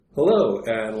Hello,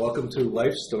 and welcome to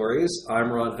Life Stories. I'm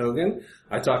Ron Hogan.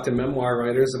 I talk to memoir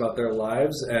writers about their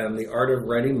lives and the art of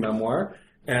writing memoir.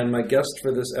 And my guest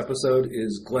for this episode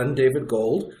is Glenn David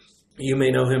Gould. You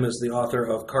may know him as the author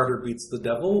of Carter Beats the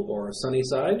Devil or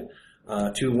Sunnyside,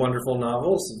 two wonderful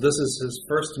novels. This is his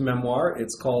first memoir.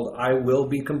 It's called I Will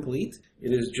Be Complete.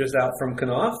 It is just out from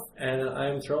Knopf, and I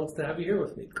am thrilled to have you here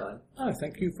with me, Glenn. Oh,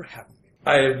 thank you for having me.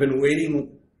 I have been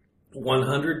waiting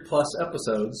 100 plus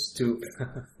episodes to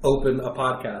open a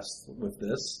podcast with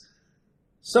this.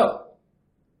 So,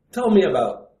 tell me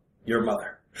about your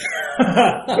mother.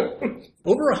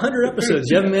 Over 100 episodes.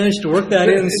 You haven't managed to work that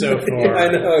in so far. I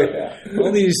know,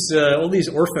 yeah. All these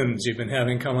orphans you've been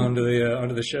having come onto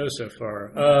the show so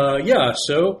far.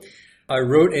 So I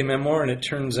wrote a memoir, and it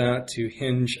turns out to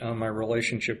hinge on my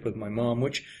relationship with my mom,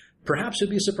 which perhaps it'd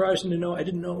be surprising to know I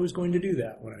didn't know I was going to do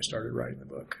that when I started writing the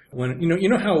book. When you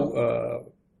know how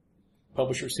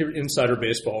publishers here, Insider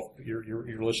Baseball,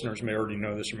 your listeners may already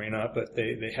know this or may not, but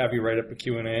they have you write up a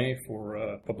Q&A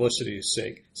for publicity's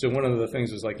sake. So one of the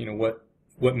things is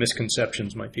what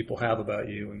misconceptions might people have about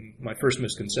you? And my first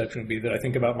misconception would be that I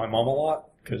think about my mom a lot,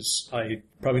 because I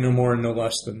probably know more and know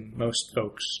less than most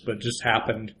folks, but it just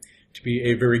happened to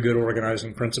be a very good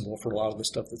organizing principle for a lot of the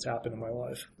stuff that's happened in my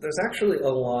life. There's actually a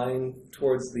line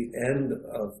towards the end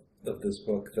of this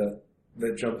book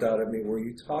that jumped out at me where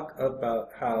you talk about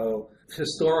how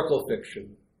historical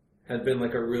fiction had been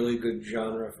like a really good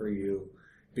genre for you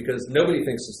because nobody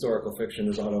thinks historical fiction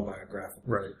is autobiographical.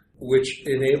 Right. Which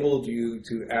enabled you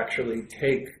to actually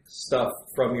take stuff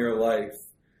from your life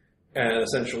and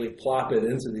essentially plop it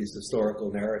into these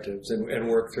historical narratives and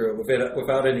work through it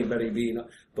without anybody being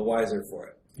the wiser for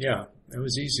it. Yeah, it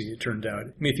was easy, it turned out.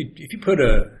 I mean, if you put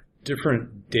a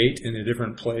different date in a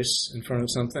different place in front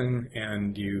of something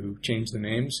and you change the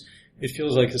names, it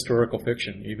feels like historical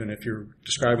fiction, even if you're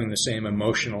describing the same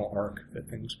emotional arc that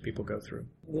people go through.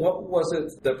 What was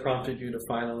it that prompted you to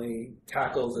finally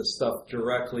tackle this stuff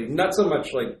directly? Not so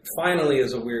much like finally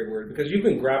is a weird word, because you've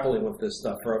been grappling with this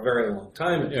stuff for a very long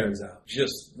time, it turns out,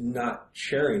 just not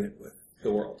sharing it with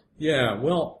the world. Yeah,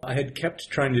 well, I had kept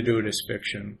trying to do it as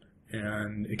fiction,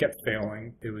 and it kept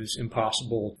failing. It was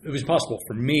impossible. It was impossible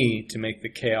for me to make the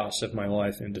chaos of my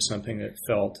life into something that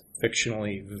felt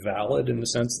fictionally valid in the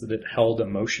sense that it held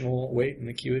emotional weight and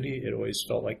acuity. It always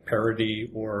felt like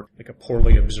parody or like a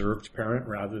poorly observed parent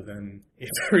rather than a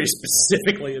very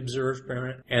specifically observed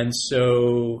parent. And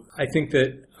so I think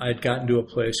that I'd gotten to a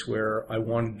place where I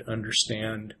wanted to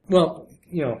understand, well,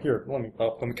 here, let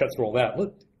me cut through all that.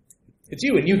 Look, it's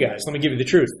you and you guys. Let me give you the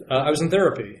truth. I was in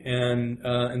therapy, and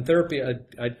in therapy,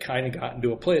 I'd kind of gotten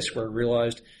to a place where I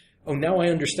realized, oh, now I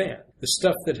understand. The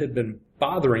stuff that had been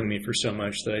bothering me for so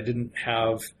much that I didn't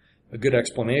have a good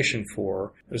explanation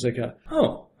for, it was like,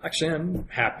 actually, I'm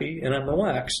happy and I'm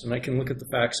relaxed, and I can look at the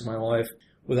facts of my life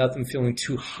without them feeling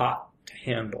too hot to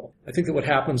handle. I think that what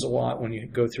happens a lot when you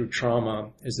go through trauma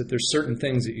is that there's certain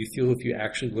things that you feel if you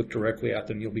actually look directly at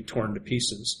them, you'll be torn to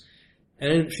pieces.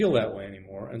 And I didn't feel that way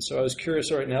anymore. And so I was curious,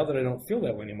 all right, now that I don't feel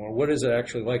that way anymore, what is it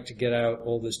actually like to get out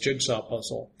all this jigsaw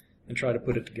puzzle and try to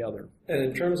put it together? And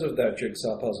in terms of that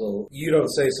jigsaw puzzle, you don't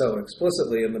say so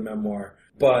explicitly in the memoir,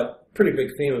 but pretty big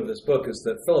theme of this book is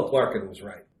that Philip Larkin was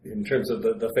right in terms of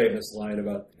the famous line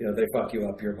about, they fuck you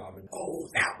up, your mom. Oh,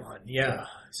 that one, yeah.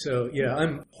 So, yeah,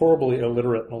 I'm horribly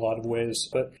illiterate in a lot of ways.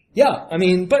 But, yeah,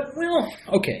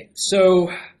 okay.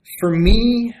 So, for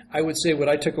me, I would say what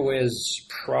I took away as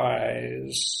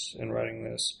prize in writing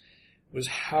this was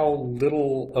how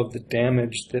little of the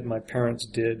damage that my parents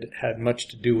did had much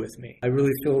to do with me. I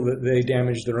really feel that they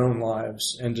damaged their own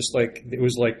lives, and just like, it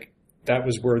was like, that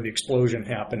was where the explosion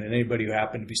happened, and anybody who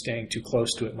happened to be staying too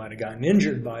close to it might have gotten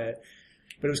injured by it.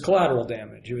 But it was collateral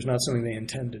damage. It was not something they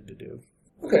intended to do.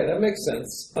 Okay, that makes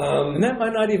sense. And that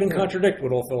might not even contradict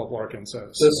what old Philip Larkin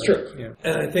says. That's true. Yeah.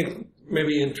 And I think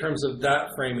maybe in terms of that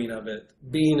framing of it,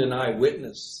 being an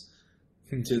eyewitness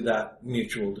to that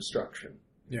mutual destruction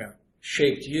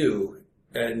shaped you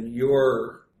and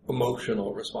your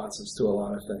emotional responses to a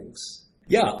lot of things.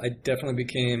 Yeah, I definitely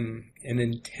became an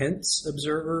intense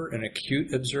observer, an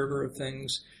acute observer of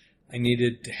things. I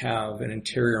needed to have an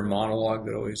interior monologue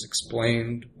that always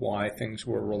explained why things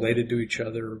were related to each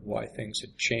other, why things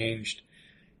had changed,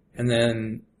 and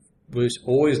then was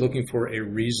always looking for a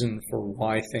reason for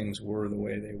why things were the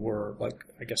way they were, like,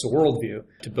 I guess, a worldview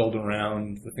to build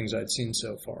around the things I'd seen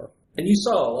so far. And you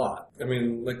saw a lot. I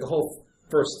mean, like the whole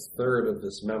first third of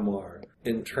this memoir,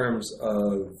 in terms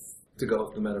of, to go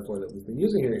with the metaphor that we've been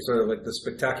using here, sort of like the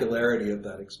spectacularity of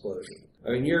that explosion.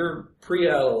 I mean, you're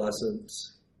pre-adolescent,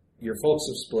 your folks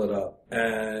have split up,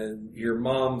 and your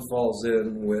mom falls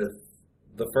in with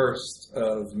the first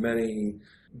of many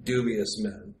dubious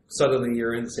men. Suddenly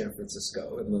you're in San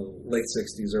Francisco in the late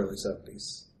 60s, early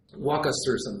 70s. Walk us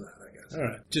through some of that, I guess. All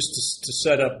right. Just to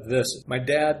set up this, my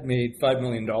dad made $5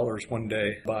 million one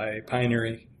day by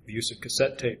pioneering the use of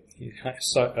cassette tape. He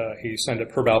signed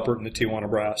up Herb Alpert and the Tijuana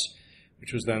Brass,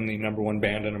 which was then the number one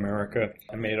band in America,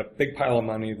 and made a big pile of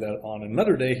money that on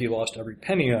another day he lost every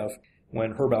penny of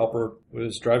when Herb Alpert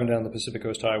was driving down the Pacific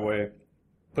Coast Highway,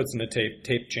 puts in a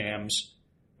tape jams,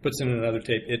 puts in another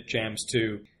tape, it jams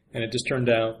too. And it just turned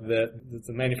out that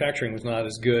the manufacturing was not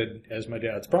as good as my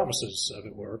dad's promises of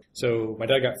it were. So my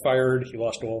dad got fired, he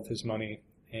lost all of his money,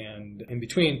 and in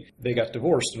between, they got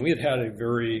divorced. And we had a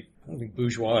very, I don't think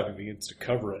bourgeois even begins to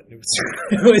cover it. It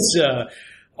was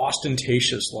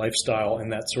ostentatious lifestyle in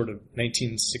that sort of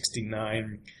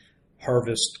 1969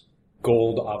 Harvest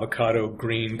Gold, avocado,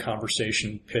 green,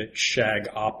 conversation pitch, shag,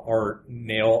 op art,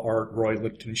 nail art, Roy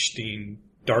Lichtenstein,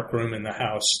 dark room in the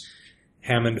house,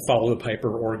 Hammond, Follow the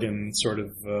Piper organ sort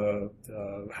of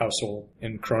household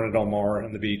in Corona del Mar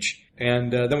on the beach.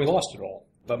 And then we lost it all.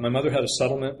 But my mother had a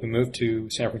settlement. We moved to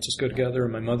San Francisco together,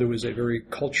 and my mother was a very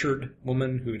cultured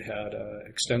woman who'd had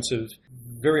extensive,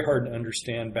 very hard to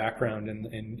understand background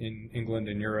in England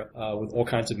and Europe with all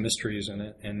kinds of mysteries in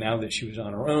it. And now that she was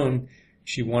on her own,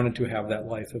 she wanted to have that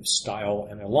life of style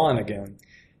and elan again.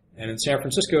 And in San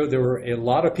Francisco, there were a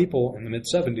lot of people in the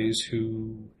mid-'70s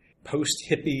who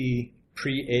post-hippie,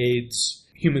 pre-AIDS,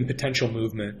 human potential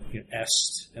movement,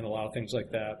 EST, and a lot of things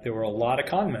like that. There were a lot of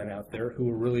con men out there who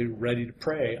were really ready to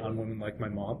prey on women like my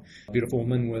mom, a beautiful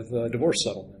woman with a divorce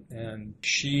settlement. And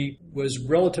she was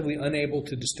relatively unable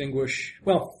to distinguish,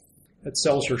 well, that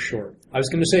sells her short. I was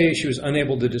going to say she was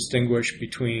unable to distinguish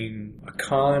between a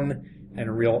con and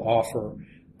a real offer.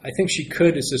 I think she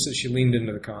could, it's just that she leaned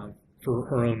into the con for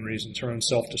her own reasons, her own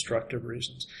self-destructive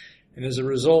reasons. And as a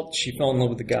result, she fell in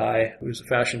love with a guy who was a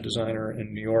fashion designer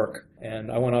in New York.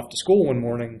 And I went off to school one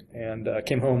morning and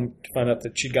came home to find out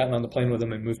that she'd gotten on the plane with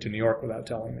him and moved to New York without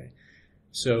telling me.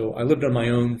 So I lived on my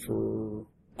own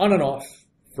on and off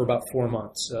for about 4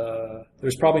 months.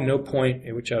 There's probably no point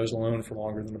at which I was alone for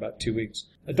longer than about 2 weeks.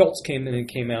 Adults came in and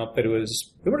came out, but they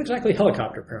weren't exactly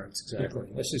helicopter parents, exactly.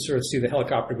 Let's just sort of see the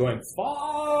helicopter going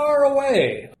far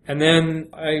away. And then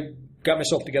I got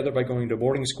myself together by going to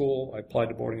boarding school. I applied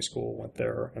to boarding school, went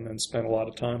there, and then spent a lot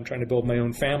of time trying to build my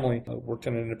own family. I worked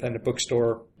in an independent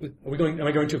bookstore. Am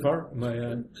I going too far?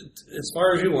 As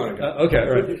far as you want to go. Okay,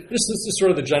 all right. This is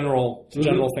sort of the general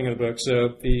thing of the book.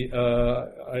 So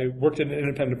I worked in an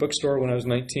independent bookstore when I was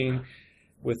 19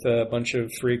 with a bunch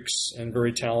of freaks and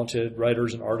very talented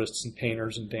writers and artists and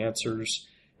painters and dancers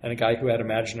and a guy who had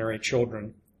imaginary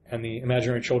children. And the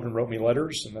imaginary children wrote me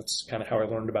letters, and that's kind of how I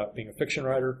learned about being a fiction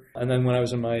writer. And then when I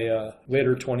was in my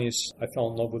later 20s, I fell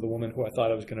in love with a woman who I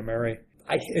thought I was going to marry.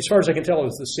 As far as I can tell, it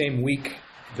was the same week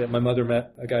that my mother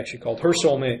met a guy she called her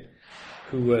soulmate,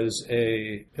 who was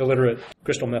a illiterate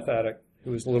crystal meth addict,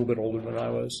 who was a little bit older than I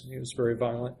was. He was very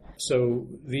violent. So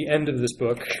the end of this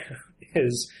book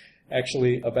is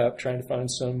actually about trying to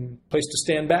find some place to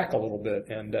stand back a little bit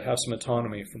and have some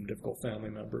autonomy from difficult family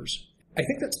members. I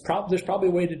think there's probably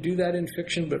a way to do that in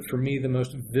fiction, but for me, the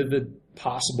most vivid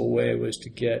possible way was to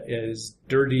get as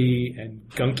dirty and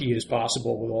gunky as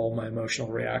possible with all my emotional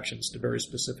reactions to very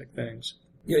specific things.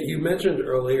 Yeah, you mentioned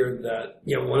earlier that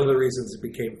one of the reasons it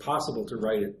became possible to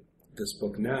write this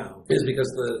book now is because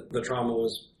the trauma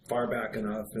was far back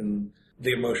enough and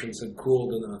the emotions had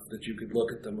cooled enough that you could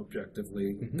look at them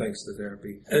objectively thanks to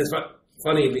therapy. And it's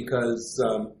funny because,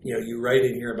 you write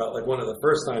in here about one of the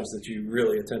first times that you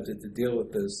really attempted to deal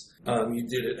with this, you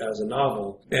did it as a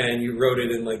novel and you wrote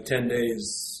it in 10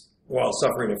 days while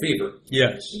suffering a fever.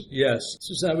 Yes.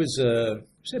 So I was,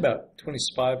 say about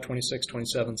 25, 26,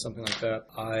 27, something like that.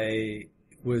 I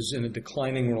was in a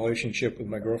declining relationship with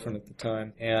my girlfriend at the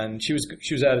time, and she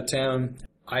was out of town.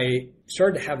 I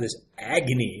started to have this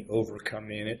agony overcome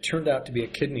me, and it turned out to be a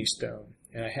kidney stone.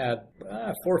 And I had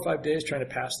 4 or 5 days trying to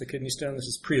pass the kidney stone. This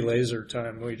is pre-laser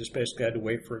time where you just basically had to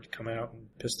wait for it to come out and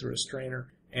piss through a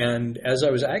strainer. And as I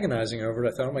was agonizing over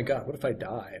it, I thought, oh my God, what if I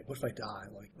die? What if I die?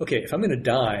 Okay, if I'm going to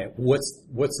die, what's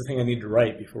the thing I need to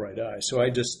write before I die? So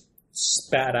I just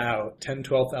spat out 10,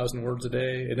 12,000 words a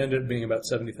day. It ended up being about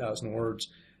 70,000 words.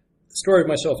 The story of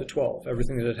myself at 12,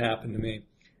 everything that had happened to me.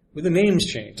 With the names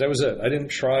changed, that was it. I didn't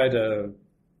try to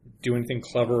do anything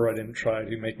clever. I didn't try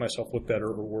to make myself look better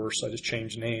or worse. I just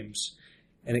changed names.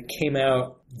 And it came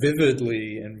out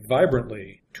vividly and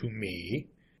vibrantly to me,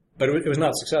 but it was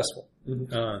not successful.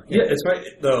 Yeah, it's right,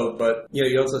 though, but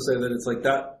you also say that it's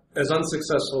that as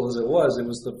unsuccessful as it was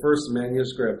the first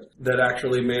manuscript that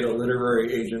actually made a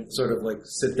literary agent sort of like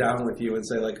sit down with you and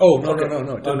say like, oh, no, okay. no,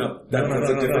 no, no. Oh, no. That's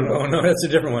a different one. No, that's a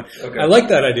different one. Okay. I like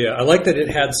that idea. I like that it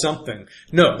had something.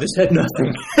 No, this had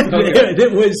nothing. Okay.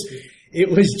 It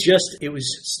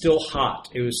was still hot.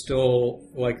 It was still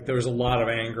like there was a lot of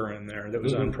anger in there that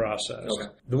was unprocessed. Okay.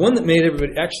 The one that made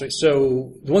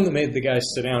the one that made the guys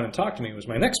sit down and talk to me was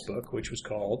my next book, which was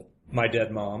called My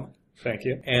Dead Mom. Thank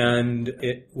you. And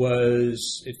it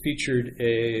featured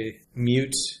a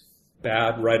mute,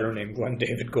 bad writer named Glenn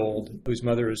David Gold, whose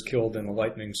mother was killed in a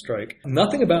lightning strike.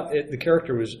 Nothing about it, the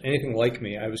character was anything like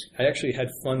me. I actually had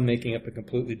fun making up a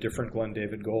completely different Glenn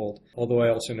David Gold, although I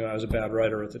also knew I was a bad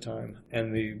writer at the time.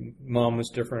 And the mom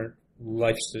was different.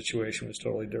 Life situation was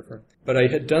totally different. But I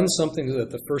had done something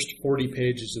that the first 40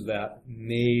 pages of that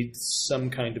made some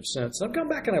kind of sense. I've gone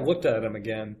back and I've looked at them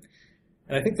again.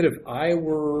 And I think that if I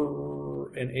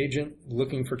were an agent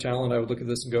looking for talent, I would look at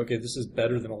this and go, okay, this is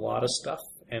better than a lot of stuff.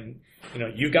 And,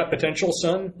 you've got potential,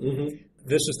 son. Mm-hmm.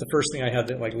 This is the first thing I had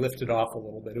that, lifted off a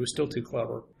little bit. It was still too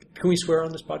clever. Can we swear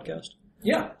on this podcast?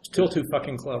 Yeah. Still too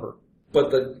fucking clever. But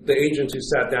the agent who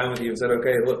sat down with you and said,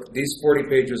 okay, look, these 40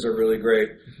 pages are really great.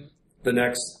 Mm-hmm. The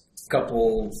next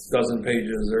couple dozen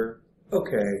pages are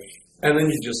okay. And then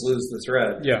you just lose the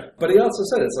thread. Yeah. But he also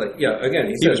said, it's like, yeah, again,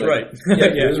 he was right.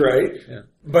 He was right. Yeah.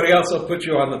 But he also put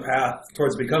you on the path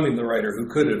towards becoming the writer who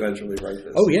could eventually write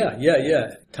this. Oh, yeah.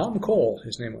 Tom Cole,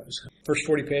 his name was. First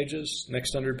 40 pages,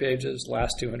 next 100 pages,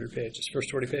 last 200 pages. First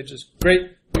 40 pages,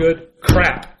 great, good,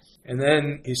 crap. And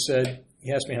then he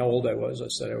asked me how old I was. I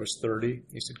said I was 30.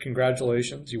 He said,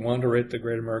 congratulations. You wanted to write the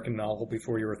great American novel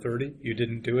before you were 30. You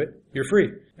didn't do it. You're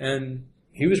free. And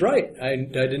he was right. I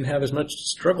didn't have as much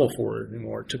struggle for it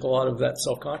anymore. It took a lot of that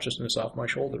self-consciousness off my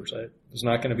shoulders. I was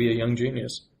not going to be a young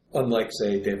genius. Unlike,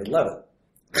 say, David Levitt.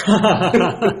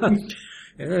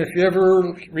 And if he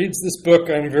ever reads this book,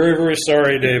 I'm very, very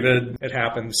sorry, David. It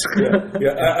happens.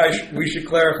 We should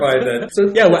clarify that.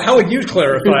 So, how would you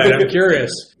clarify it? I'm curious.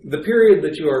 The period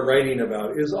that you are writing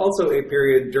about is also a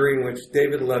period during which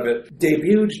David Levitt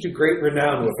debuted to great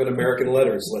renown within American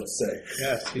letters, let's say.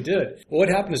 Yes, he did. Well, what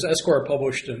happened is Esquire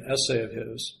published an essay of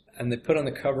his, and they put on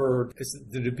the cover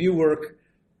the debut work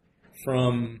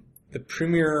from the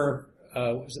premier,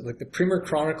 the premier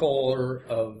chronicler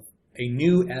of a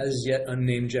new, as yet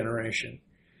unnamed generation.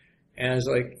 And I was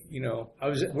like,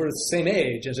 we're the same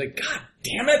age. I was like, God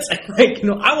damn it.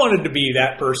 I wanted to be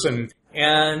that person.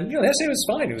 And, the essay was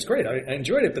fine. It was great. I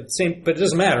enjoyed it, but it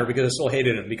doesn't matter because I still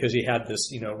hated him because he had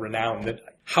this, renown that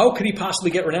how could he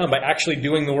possibly get renowned by actually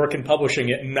doing the work and publishing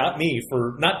it and not me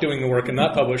for not doing the work and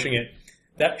not publishing it?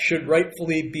 That should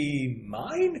rightfully be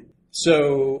mine.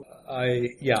 So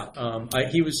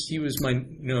he was my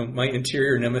my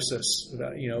interior nemesis.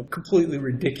 Completely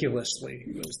ridiculously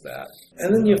was that.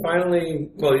 And then you finally,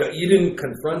 you didn't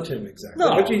confront him exactly.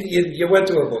 No, but you went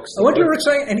to a bookstore. I went to a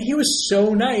bookstore, and he was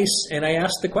so nice. And I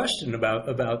asked the question about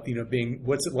being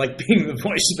what's it like being the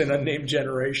voice of an unnamed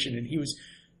generation, and he was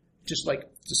just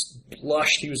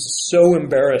blushed. He was so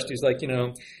embarrassed. He's like,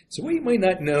 so what you might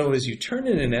not know is you turn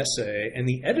in an essay, and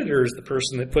the editor is the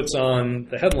person that puts on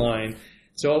the headline.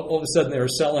 So all of a sudden they were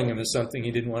selling him as something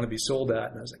he didn't want to be sold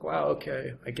at. And I was like, wow,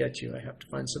 okay, I get you. I have to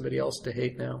find somebody else to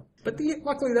hate now. But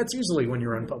luckily that's usually when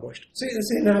you're unpublished. See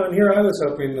now, and here I was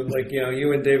hoping that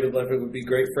you and David Levitt would be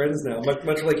great friends now,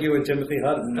 much like you and Timothy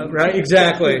Hutton. Right,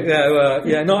 exactly.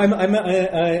 No,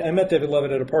 I met David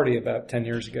Levitt at a party about 10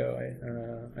 years ago.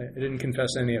 I didn't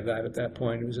confess any of that at that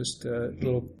point. It was just a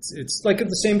little. It's like at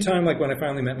the same time, like when I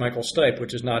finally met Michael Stipe,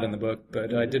 which is not in the book,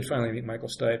 but I did finally meet Michael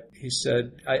Stipe. He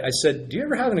said, I said, do you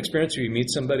ever have an experience where you meet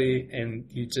somebody and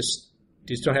you just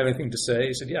don't have anything to say?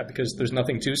 He said, yeah, because there's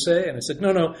nothing to say. And I said,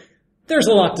 no, there's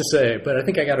a lot to say, but I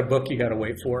think I got a book you got to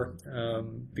wait for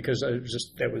because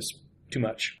that was too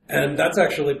much. And that's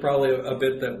actually probably a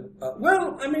bit that,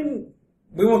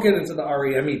 we won't get into the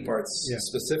REME parts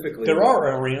specifically. There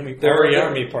are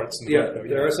REME parts in the book, though.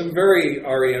 There are some very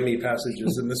REME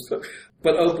passages in this book.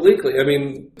 But obliquely,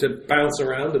 to bounce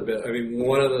around a bit,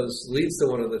 one of those leads to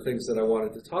one of the things that I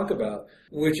wanted to talk about,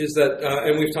 which is that,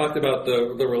 and we've talked about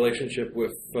the relationship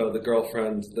with the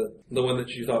girlfriend, the one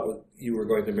that you thought you were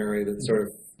going to marry that sort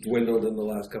of dwindled in the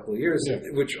last couple of years,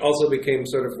 which also became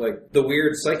sort of like the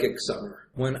weird psychic summer.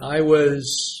 When I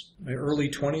was in my early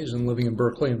 20s and living in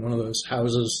Berkeley in one of those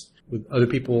houses with other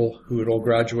people who had all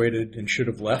graduated and should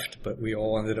have left, but we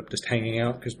all ended up just hanging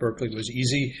out because Berkeley was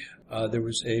easy. There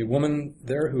was a woman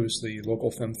there who was the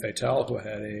local femme fatale who I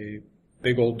had a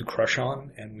big old crush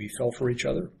on, and we fell for each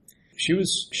other. She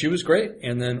was great,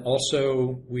 and then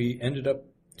also we ended up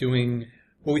doing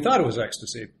Well, we thought it was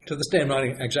ecstasy. To this day, I'm not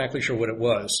exactly sure what it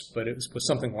was, but it was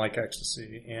something like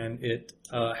ecstasy. And it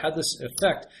had this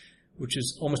effect, which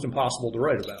is almost impossible to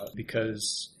write about,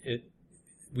 because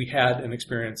we had an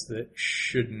experience that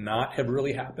should not have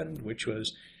really happened, which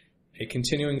was a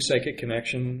continuing psychic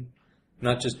connection,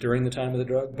 not just during the time of the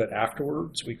drug, but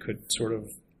afterwards. We could sort of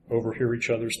overhear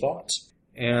each other's thoughts.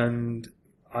 And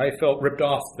I felt ripped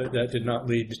off that did not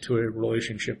lead to a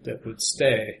relationship that would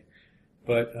stay.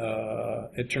 But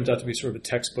it turns out to be sort of a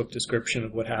textbook description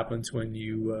of what happens when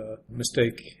you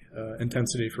mistake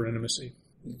intensity for intimacy.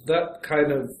 That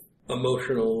kind of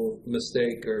emotional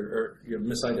mistake or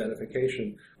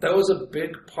misidentification, that was a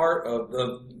big part of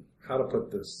how to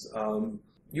put this.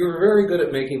 You were very good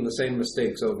at making the same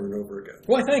mistakes over and over again.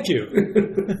 Why, thank you.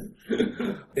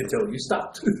 Until you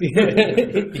stopped.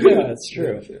 Yeah, that's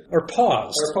true. Or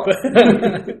paused.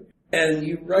 And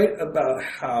you write about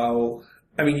how,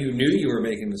 I mean, you knew you were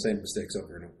making the same mistakes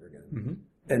over and over again,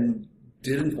 and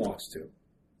didn't want to.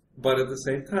 But at the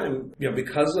same time,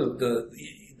 because of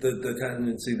the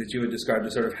tendency that you would describe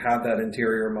to sort of have that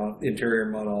interior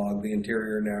monologue, the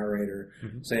interior narrator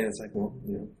saying, it's like, well,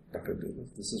 not going to do this.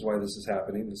 This is why this is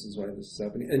happening. This is why this is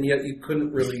happening. And yet you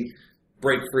couldn't really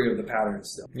break free of the pattern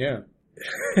still. Yeah.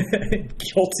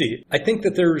 Guilty. I think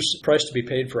that there's a price to be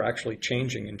paid for actually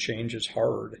changing, and change is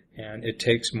hard, and it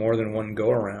takes more than one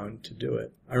go-around to do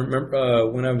it. I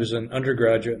remember when I was an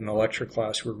undergraduate in a lecture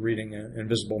class, we were reading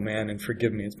Invisible Man, and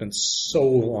forgive me, it's been so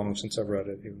long since I read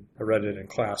it. I read it in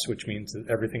class, which means that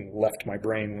everything left my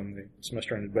brain when the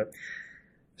semester ended. But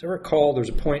as I recall, there's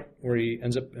a point where he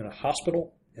ends up in a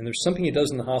hospital, and there's something he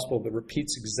does in the hospital that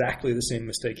repeats exactly the same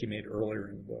mistake he made earlier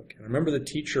in the book. And I remember the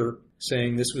teacher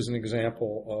saying this was an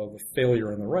example of a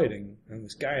failure in the writing. And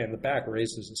this guy in the back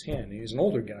raises his hand. He's an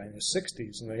older guy in his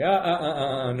 60s. And like,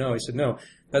 no. He said, no,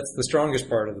 that's the strongest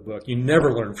part of the book. You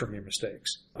never learn from your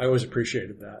mistakes. I always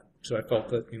appreciated that. So I felt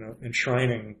that,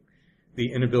 enshrining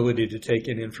the inability to take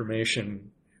in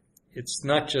information, it's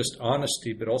not just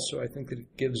honesty, but also I think that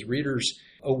it gives readers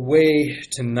a way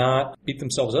to not beat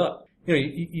themselves up.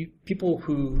 People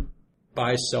who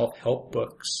buy self-help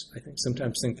books, I think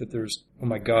sometimes think that there's, oh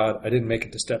my God, I didn't make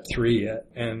it to step 3 yet,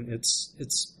 and but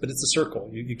it's a circle.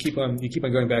 You keep on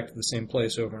going back to the same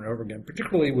place over and over again,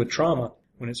 particularly with trauma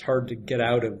when it's hard to get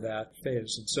out of that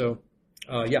phase. And so,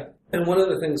 yeah. And one of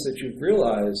the things that you've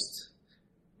realized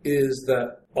is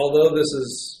that although this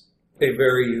is a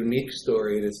very unique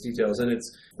story in its details, and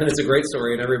it's a great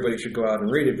story, and everybody should go out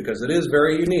and read it because it is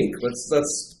very unique.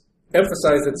 Let's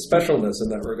emphasize its specialness in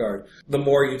that regard. The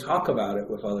more you talk about it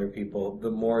with other people,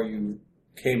 the more you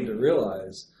came to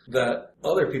realize that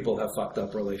other people have fucked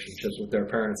up relationships with their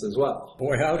parents as well.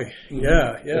 Boy, howdy.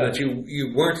 Yeah. That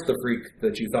you weren't the freak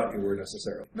that you thought you were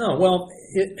necessarily. No, well,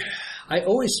 I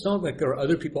always felt like there were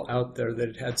other people out there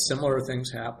that had similar things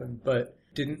happen, but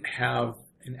didn't have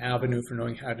an avenue for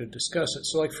knowing how to discuss it.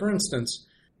 So, like, for instance,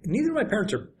 neither of my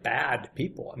parents are bad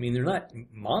people. I mean, they're not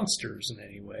monsters in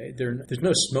any way. There's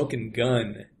no smoke and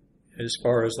gun as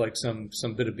far as like some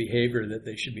bit of behavior that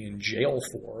they should be in jail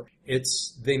for.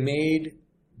 They made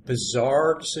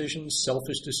bizarre decisions,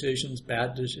 selfish decisions,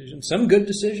 bad decisions, some good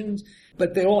decisions,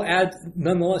 but it all adds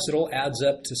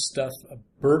up to stuff, a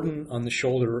burden on the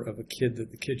shoulder of a kid that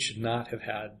the kid should not have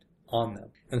had on them.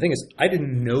 And the thing is, I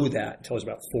didn't know that until I was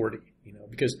about 40,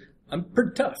 because I'm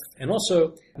pretty tough. And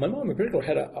also, my mom in particular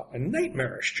had a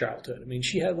nightmarish childhood. I mean,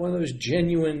 she had one of those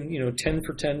genuine, 10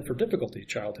 for 10 for difficulty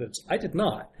childhoods. I did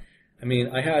not. I mean,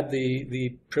 I had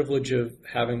the privilege of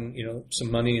having,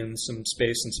 some money and some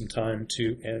space and some time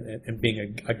and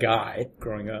being a guy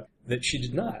growing up that she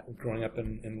did not, growing up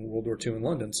in World War II in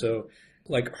London. So,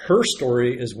 like, her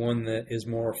story is one that is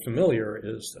more familiar,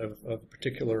 is of a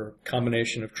particular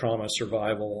combination of trauma,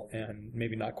 survival, and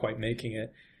maybe not quite making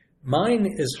it. Mine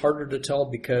is harder to tell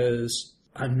because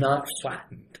I'm not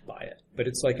flattened by it, but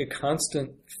it's like a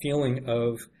constant feeling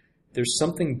of there's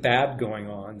something bad going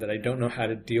on that I don't know how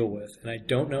to deal with, and I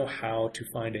don't know how to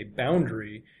find a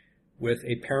boundary with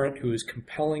a parent who is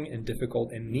compelling and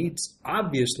difficult and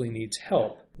obviously needs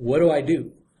help. What do I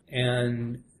do?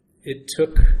 And it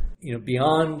took,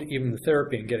 beyond even the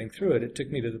therapy and getting through it, it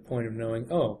took me to the point of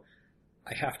knowing,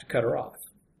 I have to cut her off.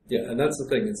 Yeah, and that's the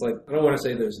thing. It's like, I don't want to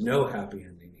say there's no happy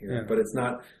ending here, but it's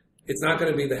not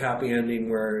going to be the happy ending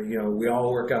where, we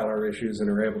all work out our issues and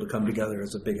are able to come together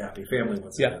as a big happy family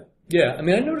once again. Yeah. I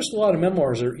mean, I noticed a lot of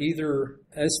memoirs are either,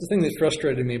 and it's the thing that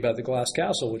frustrated me about The Glass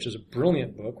Castle, which is a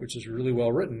brilliant book, which is really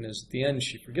well written, is at the end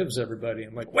she forgives everybody.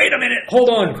 I'm like, wait a minute, hold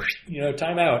on,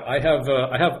 time out. I have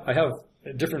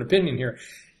a different opinion here.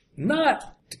 Not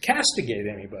to castigate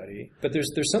anybody, but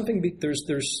there's something, there's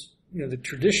the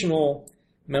traditional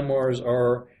memoirs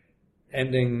are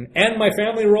ending, and my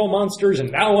family were all monsters,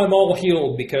 and now I'm all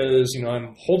healed because,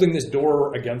 I'm holding this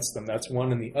door against them. That's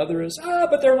one. And the other is,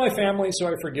 but they're my family, so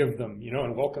I forgive them,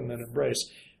 and welcome and embrace.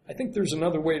 I think there's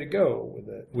another way to go with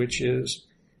it, which is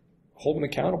hold them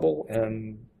accountable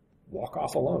and walk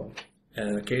off alone.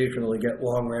 And occasionally get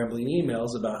long, rambling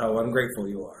emails about how ungrateful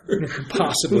you are.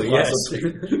 Possibly, yes.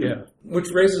 Yeah. Which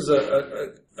raises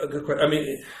a good question. I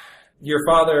mean, your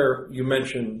father, you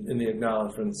mentioned in the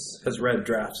acknowledgments, has read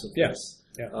drafts of this.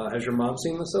 Yeah. Has your mom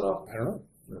seen this at all? I don't know.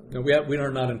 No, we are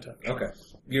not in touch. Okay.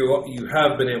 You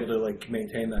have been able to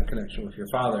maintain that connection with your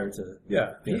father to.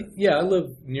 Yeah. I live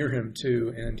near him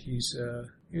too, and he's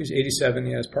 87.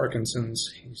 He has Parkinson's.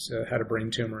 He's had a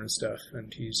brain tumor and stuff,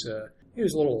 and he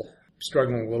was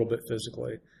struggling a little bit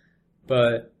physically,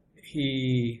 but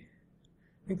I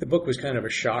think the book was kind of a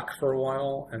shock for a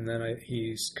while, and then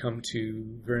he's come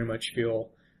to very much feel,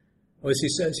 as he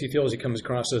says, he feels he comes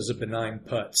across as a benign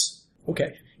putz.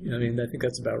 Okay, I think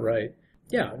that's about right.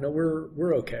 Yeah, no,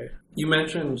 we're okay. You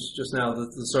mentioned just now the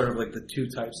sort of the two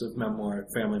types of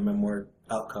family memoir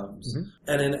outcomes,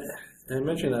 and I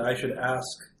mentioned that I should ask,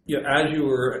 as you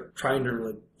were trying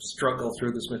to struggle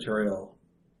through this material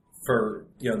for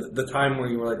the time where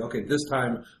you were like, okay, this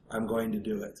time I'm going to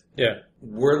do it. Yeah.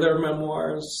 Were there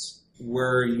memoirs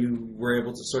where you were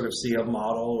able to sort of see a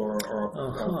model or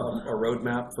a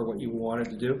roadmap for what you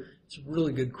wanted to do? It's a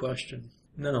really good question.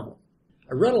 No.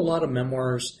 I read a lot of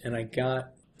memoirs and I got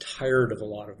tired of a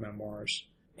lot of memoirs.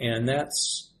 And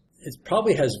it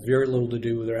probably has very little to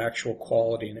do with their actual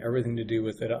quality and everything to do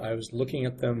with it. I was looking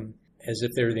at them as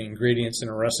if they're the ingredients in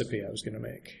a recipe I was going to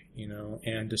make,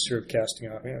 and just sort of casting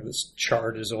out, this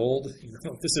chard is old,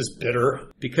 this is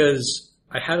bitter, because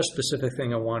I had a specific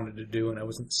thing I wanted to do and I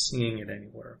wasn't seeing it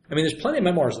anywhere. There's plenty of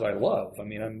memoirs that I love.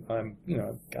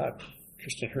 God,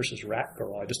 Christian Hirsch's Rat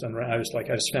Girl. I just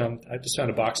found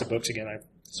a box of books again. I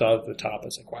saw it at the top. I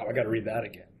was like, wow, I got to read that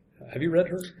again. Have you read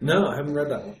her? No, I haven't read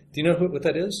that one. Do you know what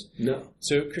that is? No.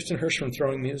 So Kristen Hirsch from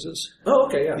Throwing Muses. Oh,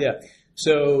 okay, yeah. Yeah.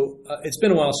 So it's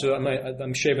been a while, so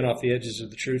I'm shaving off the edges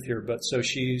of the truth here. But so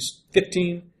she's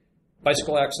 15,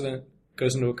 bicycle accident,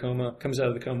 goes into a coma, comes out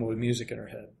of the coma with music in her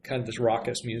head, kind of this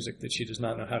raucous music that she does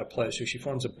not know how to play. So she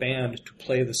forms a band to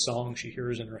play the song she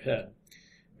hears in her head,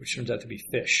 which turns out to be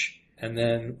Fish. And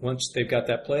then once they've got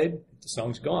that played, the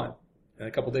song's gone. And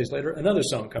a couple days later, another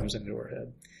song comes into her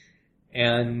head.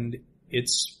 And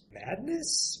it's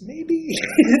madness, maybe?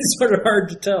 It's sort of hard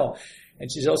to tell.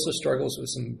 And she also struggles with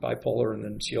some bipolar, and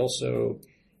then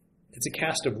it's a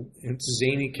cast of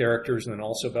zany characters, and then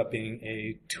also about being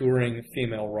a touring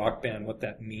female rock band, what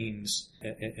that means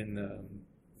in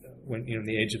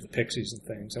the age of the Pixies and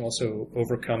things, and also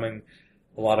overcoming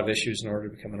a lot of issues in order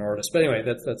to become an artist. But anyway,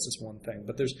 that's just one thing.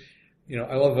 But there's,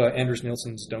 I love Anders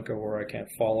Nielsen's Don't Go Where I Can't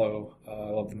Follow. I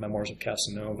love the memoirs of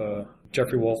Casanova.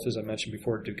 Jeffrey Wolf, as I mentioned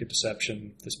before, Duke of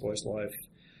Deception, This Boy's Life.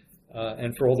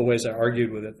 And for all the ways I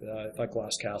argued with it, I thought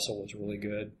Glass Castle was really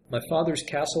good. My Father's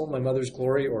Castle, My Mother's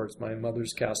Glory, or It's My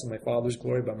Mother's Castle, My Father's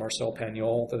Glory by Marcel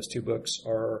Pagnol. Those two books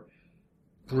are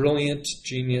brilliant,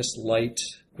 genius, light,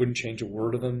 wouldn't change a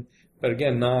word of them. But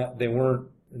again, they weren't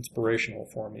inspirational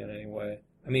for me in any way.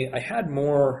 I had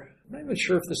more, I'm not even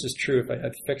sure if this is true, if I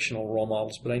had fictional role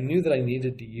models, but I knew that I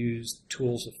needed to use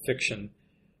tools of fiction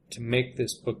to make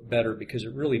this book better because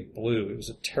it really blew. It was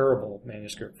a terrible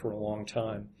manuscript for a long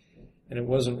time. And it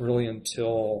wasn't really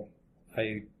until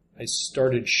I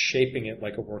started shaping it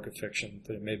like a work of fiction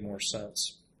that it made more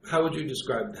sense. How would you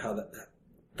describe how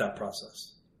that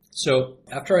process? So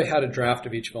after I had a draft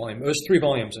of each volume, it was 3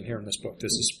 volumes in here in this book.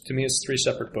 To me, it's 3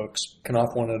 separate books.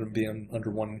 Knopf wanted them being under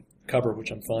one cover,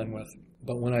 which I'm fine with.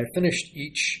 But when I finished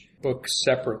each book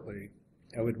separately,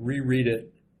 I would reread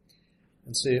it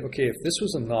and say, okay, if this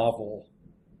was a novel,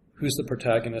 who's the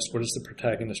protagonist? What does the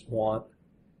protagonist want?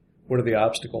 What are the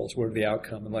obstacles? What are the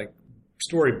outcome? And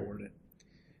storyboard it.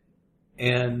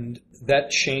 And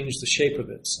that changed the shape of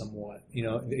it somewhat.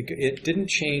 It didn't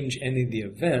change any of the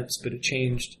events, but it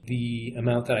changed the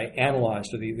amount that I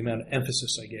analyzed or the amount of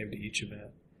emphasis I gave to each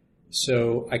event.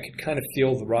 So I could kind of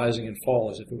feel the rising and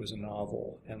fall as if it was a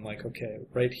novel. And okay,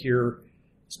 right here,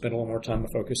 spend a little more time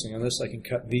focusing on this. I can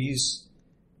cut these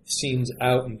scenes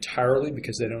out entirely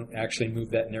because they don't actually move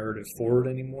that narrative forward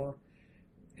anymore.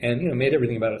 And, made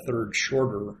everything about a third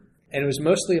shorter. And it was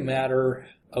mostly a matter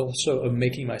also of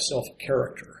making myself a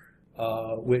character,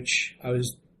 which I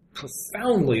was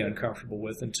profoundly uncomfortable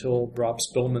with until Rob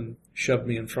Spillman shoved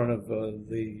me in front of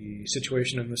the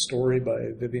Situation in the Story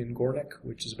by Vivian Gornick,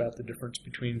 which is about the difference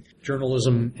between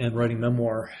journalism and writing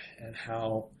memoir and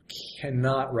how you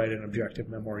cannot write an objective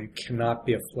memoir. You cannot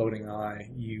be a floating eye.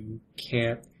 You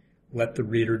can't let the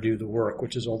reader do the work,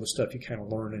 which is all the stuff you kind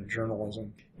of learn in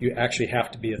journalism. You actually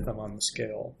have to be a thumb on the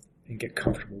scale and get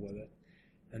comfortable with it.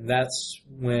 And that's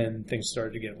when things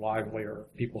started to get livelier.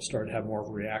 People started to have more of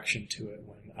a reaction to it,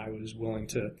 when I was willing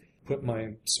to put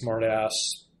my smart-ass,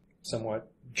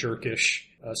 somewhat jerkish,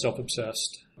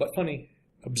 self-obsessed, but funny,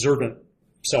 observant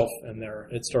self in there.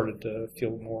 It started to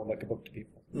feel more like a book to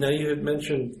people. Now, you had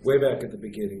mentioned way back at the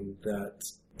beginning that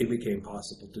it became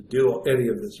possible to do any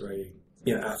of this writing,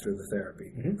 after the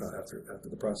therapy, after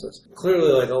the process.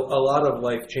 Clearly, like a lot of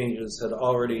life changes had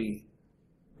already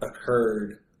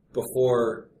occurred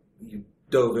before you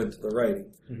dove into the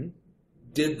writing. Mm-hmm.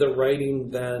 Did the writing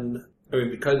then,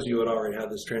 because you had already had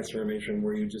this transformation,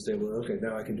 were you just able to, okay,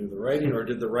 now I can do the writing, or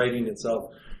did the writing itself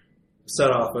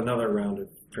set off another round of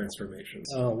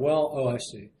transformations? I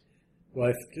see.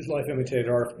 Life imitate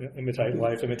art, imitate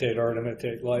life, imitate art,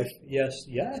 imitate life. Yes.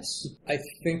 I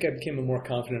think I became a more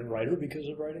confident writer because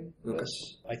of writing. Okay.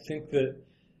 Yes. I think that,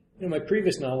 my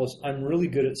previous novels, I'm really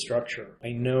good at structure.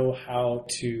 I know how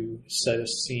to set a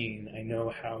scene. I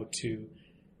know how to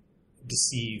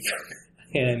deceive.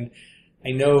 And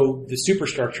I know the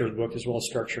superstructure of the book as well as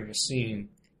structuring a scene.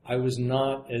 I was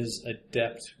not as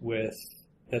adept with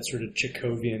that sort of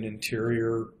Chekhovian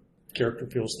interior. Character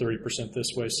feels 30%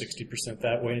 this way, 60%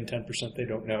 that way, and 10% they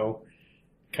don't know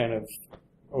kind of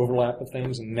overlap of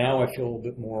things. And now I feel a little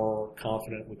bit more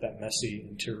confident with that messy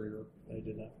interior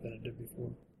than I did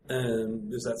before.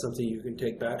 And is that something you can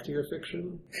take back to your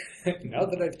fiction? Now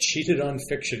that I've cheated on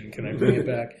fiction, can I bring it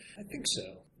back? I think so.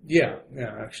 Yeah,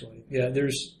 actually. Yeah,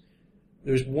 there's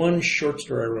one short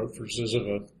story I wrote for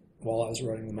Zizova while I was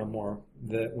writing the memoir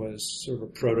that was sort of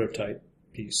a prototype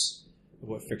piece of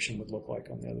what fiction would look like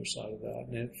on the other side of that.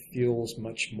 And it feels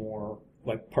much more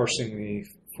like parsing the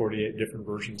 48 different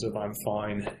versions of I'm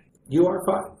fine. You are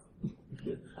fine.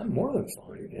 I'm more than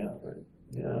fine, yeah.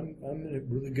 Yeah, I'm in a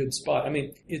really good spot.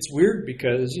 It's weird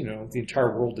because, the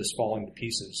entire world is falling to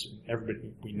pieces. Everybody,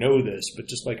 we know this, but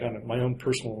just like on my own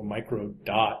personal micro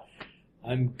dot,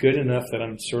 I'm good enough that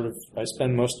I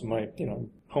spend most of my,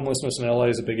 homelessness in LA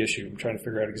is a big issue. I'm trying to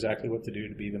figure out exactly what to do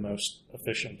to be the most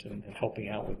efficient and helping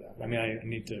out with that.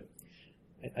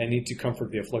 I need to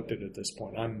comfort the afflicted at this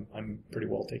point. I'm pretty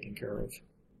well taken care of.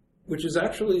 Which is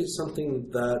actually something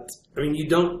that, you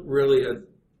don't really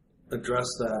address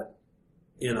that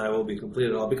in I Will Be Complete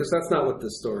at all, because that's not what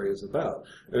this story is about.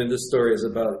 This story is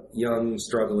about young,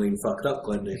 struggling, fucked up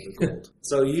Glenn David Gould.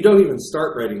 So you don't even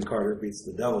start writing Carter Beats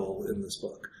the Devil in this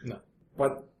book. No.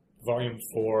 But Volume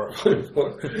 4.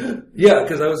 Yeah,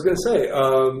 because I was going to say,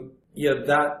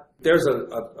 there's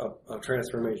a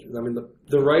transformation.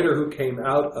 The writer who came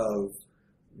out of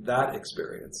that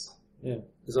experience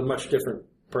is a much different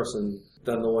person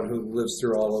than the one who lives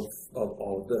through all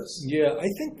of this. Yeah, I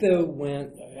think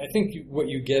what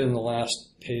you get in the last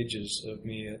pages of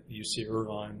me at UC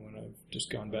Irvine, when I've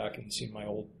just gone back and seen my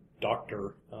old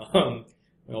doctor, my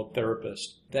old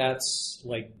therapist, that's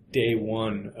like day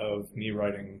one of me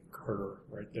writing Carter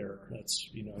right there.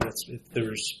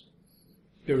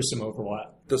 There was some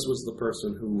overlap. This was the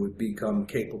person who would become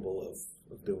capable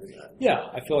of doing that. Yeah,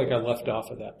 I feel like I left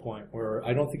off at that point where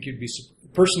I don't think you'd be the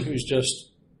person who's just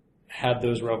had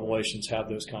those revelations, had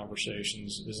those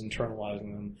conversations, is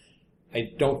internalizing them.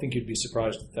 I don't think you'd be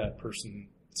surprised if that person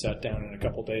sat down and a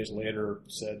couple days later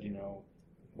said,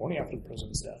 morning after the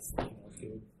president's death.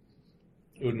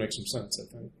 It would make some sense,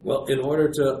 I think. Well, in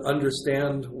order to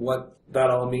understand what that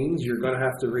all means, you're going to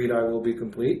have to read I Will Be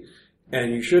Complete.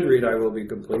 And you should read I Will Be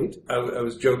Complete. I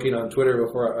was joking on Twitter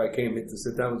before I came in to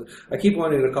sit down. I keep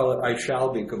wanting to call it I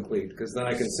Shall Be Complete, because then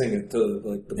I can sing it to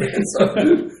the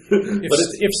band.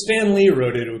 If Stan Lee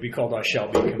wrote it, it would be called I Shall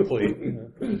Be Complete.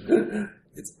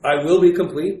 It's I Will Be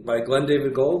Complete by Glenn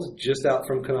David Gould, just out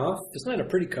from Knopf. Isn't that a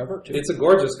pretty cover, too? It's a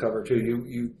gorgeous cover, too.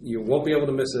 You won't be able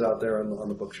to miss it out there on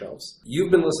the bookshelves.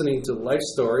 You've been listening to Life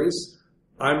Stories.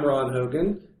 I'm Ron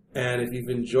Hogan. And if you've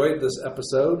enjoyed this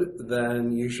episode,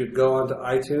 then you should go onto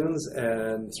iTunes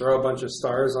and throw a bunch of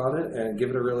stars on it and give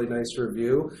it a really nice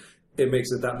review. It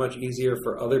makes it that much easier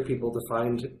for other people to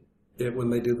find it when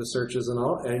they do the searches and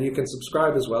all. And you can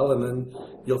subscribe as well, and then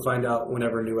you'll find out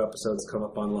whenever new episodes come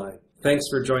up online. Thanks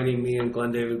for joining me and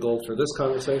Glenn David Gould for this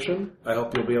conversation. I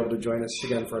hope you'll be able to join us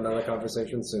again for another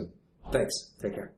conversation soon. Thanks. Take care.